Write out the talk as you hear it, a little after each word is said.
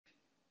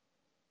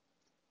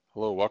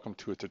Hello, welcome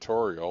to a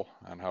tutorial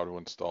on how to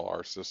install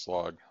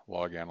rsyslog,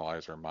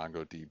 Loganalyzer,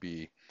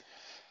 MongoDB.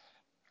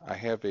 I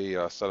have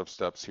a set of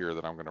steps here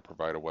that I'm going to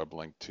provide a web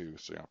link to,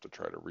 so you don't have to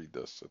try to read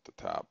this at the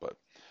top. But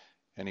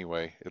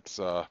anyway,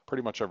 it's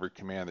pretty much every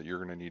command that you're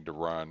going to need to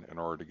run in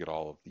order to get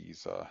all of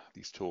these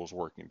tools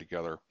working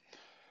together.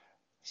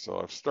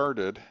 So I've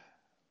started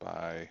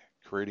by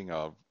creating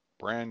a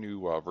brand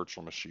new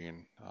virtual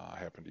machine. I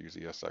happen to use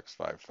ESX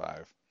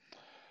 5.5.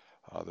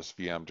 This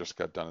VM just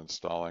got done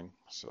installing,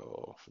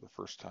 so for the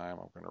first time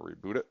I'm going to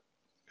reboot it.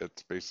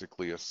 It's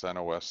basically a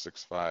CentOS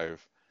 6.5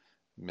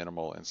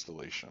 minimal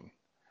installation.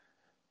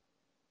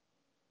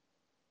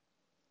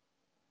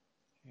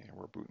 And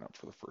we're booting up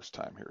for the first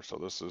time here, so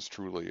this is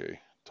truly a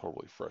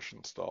totally fresh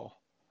install.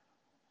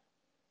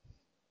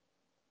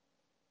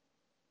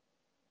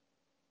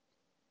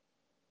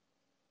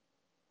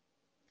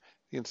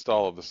 The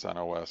install of the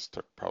CentOS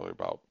took probably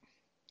about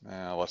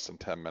less than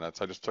 10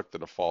 minutes. I just took the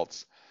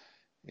defaults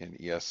in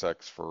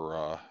ESX for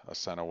a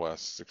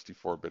CentOS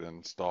 64-bit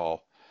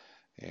install,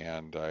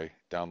 and I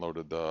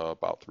downloaded the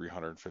about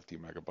 350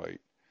 megabyte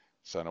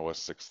CentOS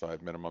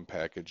 6.5 minimum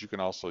package. You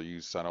can also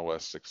use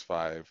CentOS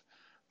 6.5,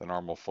 the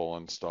normal full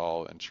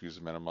install, and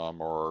choose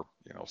minimum or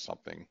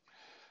something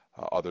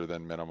other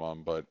than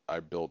minimum. But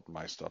I built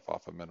my stuff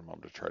off of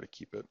minimum to try to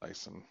keep it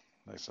nice and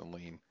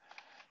lean.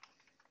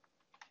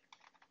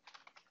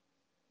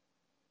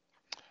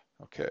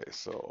 Okay,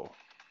 so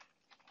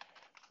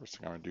first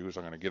thing I'm going to do is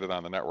I'm going to get it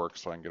on the network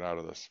so I can get out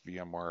of this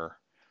VMware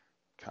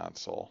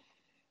console.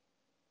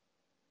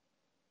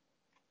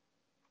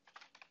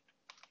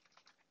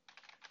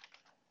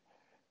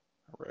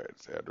 All right,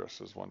 its address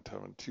is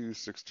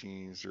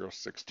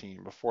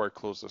 172.16.0.16. Before I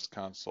close this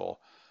console,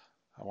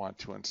 I want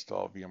to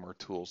install VMware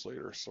Tools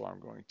later, so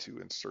I'm going to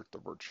insert the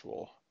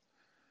virtual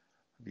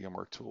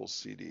VMware Tools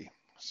CD.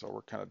 So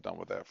we're kind of done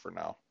with that for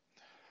now.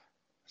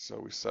 So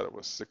we set it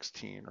with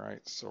 16,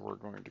 right? So we're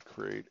going to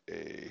create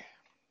a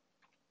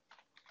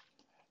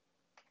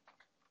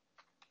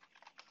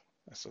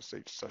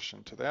SSH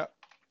session to that.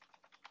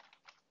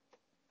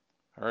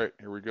 All right,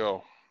 here we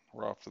go.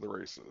 We're off to the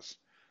races.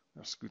 I'm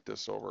going to scoot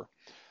this over.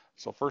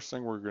 So first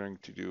thing we're going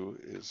to do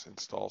is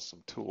install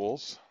some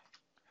tools.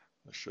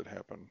 This should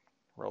happen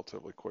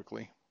relatively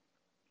quickly.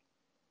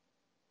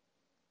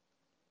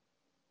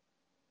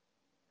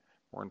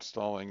 We're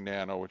installing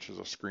Nano, which is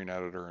a screen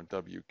editor, and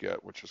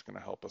wget, which is going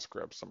to help us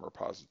grab some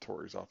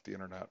repositories off the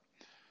internet.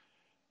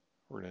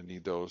 We're going to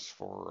need those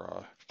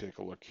for, if you take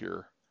a look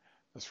here,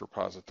 this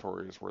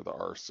repository is where the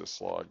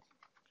rsyslog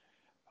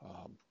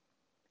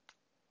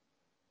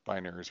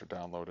binaries are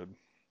downloaded.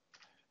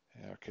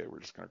 Okay,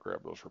 we're just going to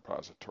grab those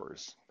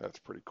repositories. That's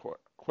pretty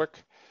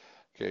quick.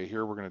 Okay,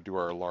 here we're going to do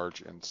our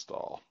large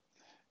install.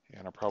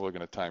 And I'm probably going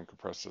to time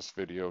compress this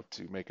video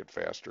to make it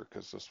faster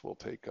because this will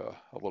take a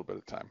little bit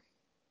of time.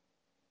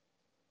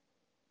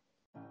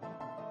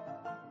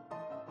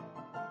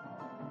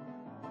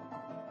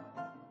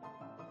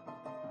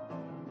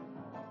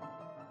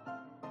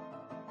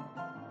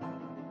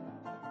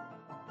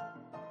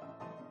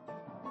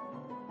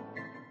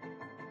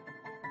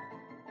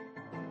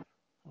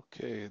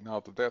 Okay, now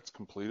that that's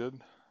completed,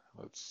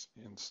 let's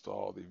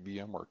install the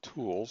VMware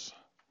tools.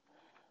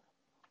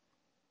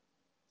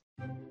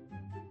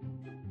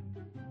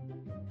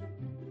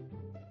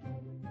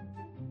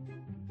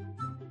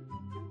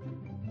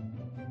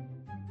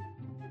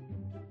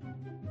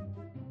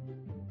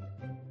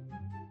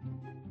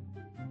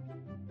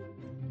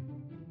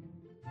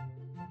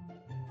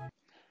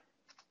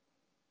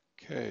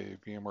 Okay,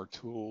 VMware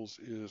tools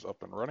is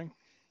up and running.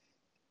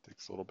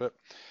 Takes a little bit.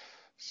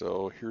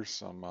 So here's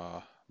some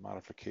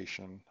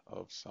modification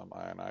of some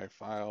INI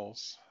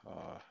files,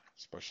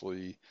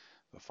 especially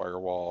the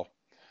firewall.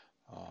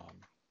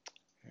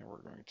 And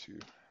we're going to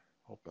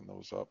open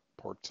those up,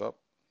 ports up.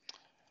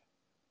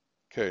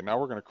 Okay, now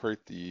we're going to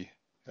create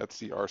that's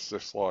the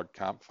rsyslog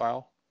comp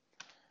file.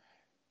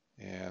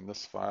 And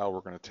this file we're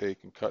going to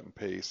take and cut and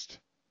paste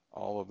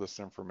all of this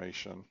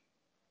information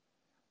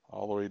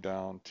all the way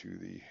down to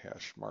the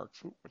hash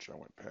marks, which I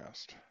went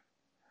past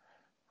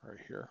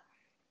right here.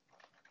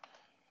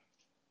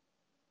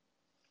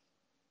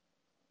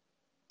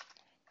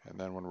 And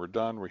then when we're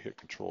done, we hit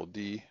Control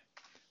D,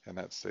 and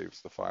that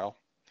saves the file.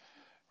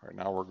 All right,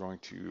 now we're going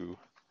to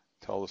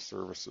tell the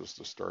services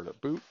to start at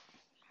boot,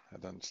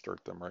 and then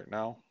start them right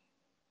now.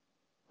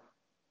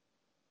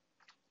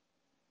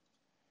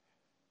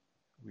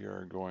 We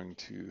are going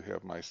to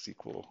have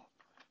MySQL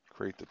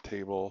create the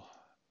table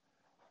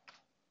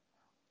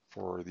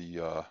for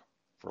the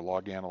for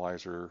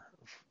Loganalyzer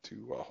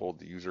to hold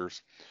the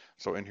users.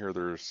 So in here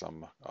there's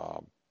some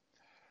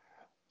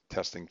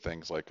testing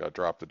things like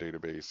drop the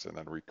database and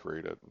then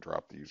recreate it, and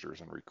drop the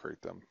users and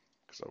recreate them,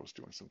 because I was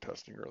doing some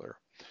testing earlier.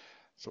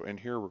 So in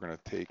here we're going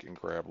to take and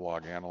grab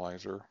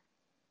Loganalyzer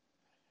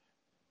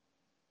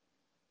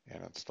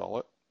and install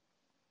it.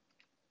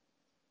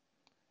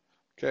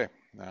 Okay,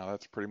 now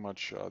that's pretty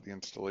much the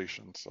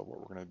installation. So what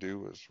we're going to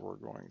do is we're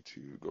going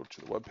to go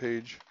to the web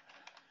page,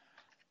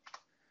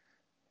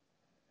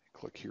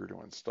 click here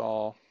to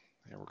install,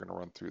 and we're going to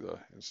run through the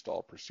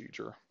install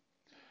procedure.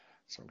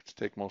 So I'm going to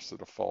take most of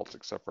the defaults,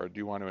 except for I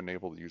do want to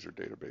enable the user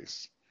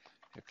database.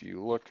 If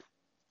you look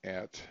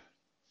at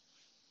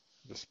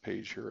this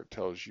page here, it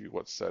tells you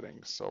what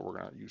settings. So we're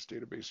going to use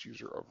database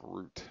user of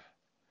root.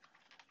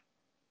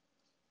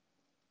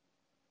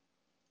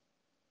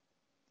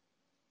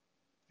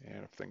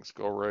 And if things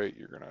go right,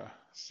 you're going to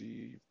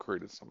see you've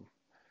created some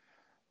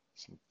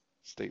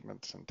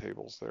statements and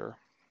tables there.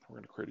 We're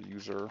going to create a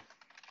user,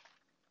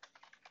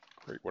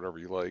 create whatever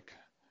you like.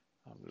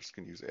 I'm just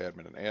going to use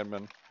admin and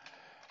admin.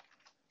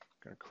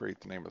 I'm going to create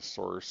the name of the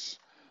source.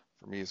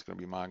 For me, it's going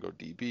to be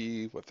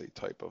MongoDB with a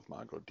type of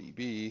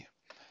MongoDB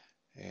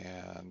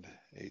and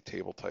a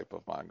table type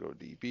of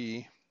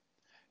MongoDB.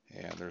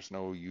 And there's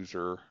no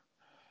user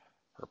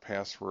or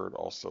password.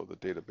 Also, the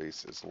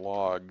database is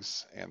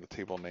logs, and the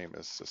table name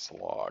is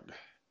syslog.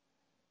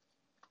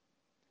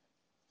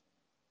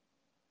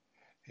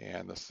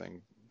 And this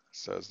thing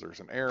says there's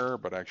an error,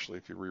 but actually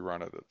if you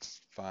rerun it, it's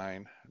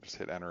fine. Just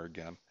hit enter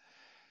again.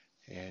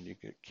 And you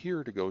get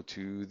here to go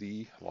to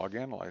the log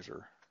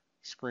analyzer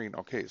screen.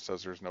 Okay, it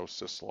says there's no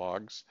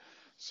syslogs,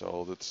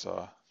 so let's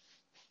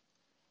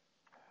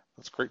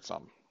create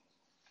some.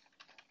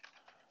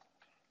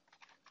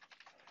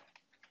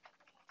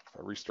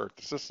 If I restart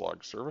the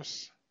syslog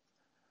service,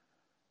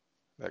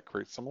 that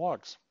creates some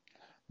logs.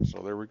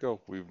 So there we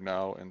go. We've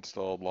now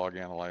installed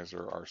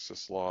Loganalyzer, our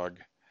syslog,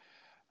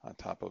 on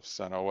top of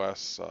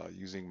CentOS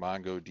using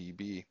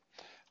MongoDB.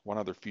 One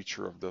other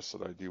feature of this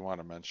that I do want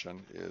to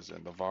mention is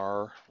in the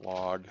var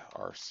log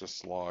our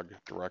syslog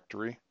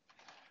directory,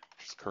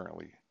 which is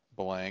currently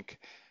blank.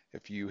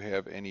 If you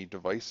have any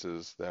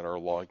devices that are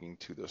logging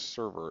to this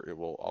server, it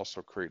will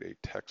also create a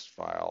text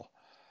file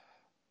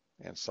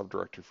and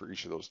subdirectory for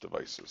each of those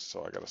devices.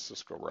 So I got a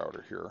Cisco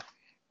router here.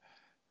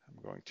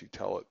 I'm going to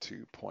tell it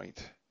to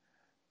point.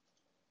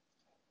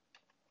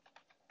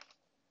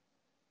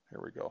 Here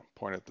we go.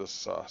 Point at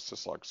this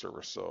syslog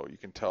server. So you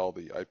can tell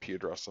the IP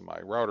address of my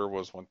router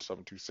was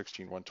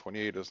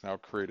 172.16.128 has now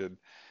created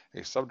a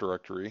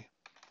subdirectory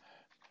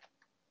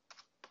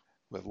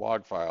with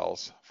log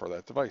files for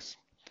that device.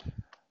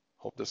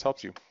 Hope this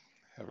helps you.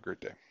 Have a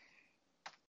great day.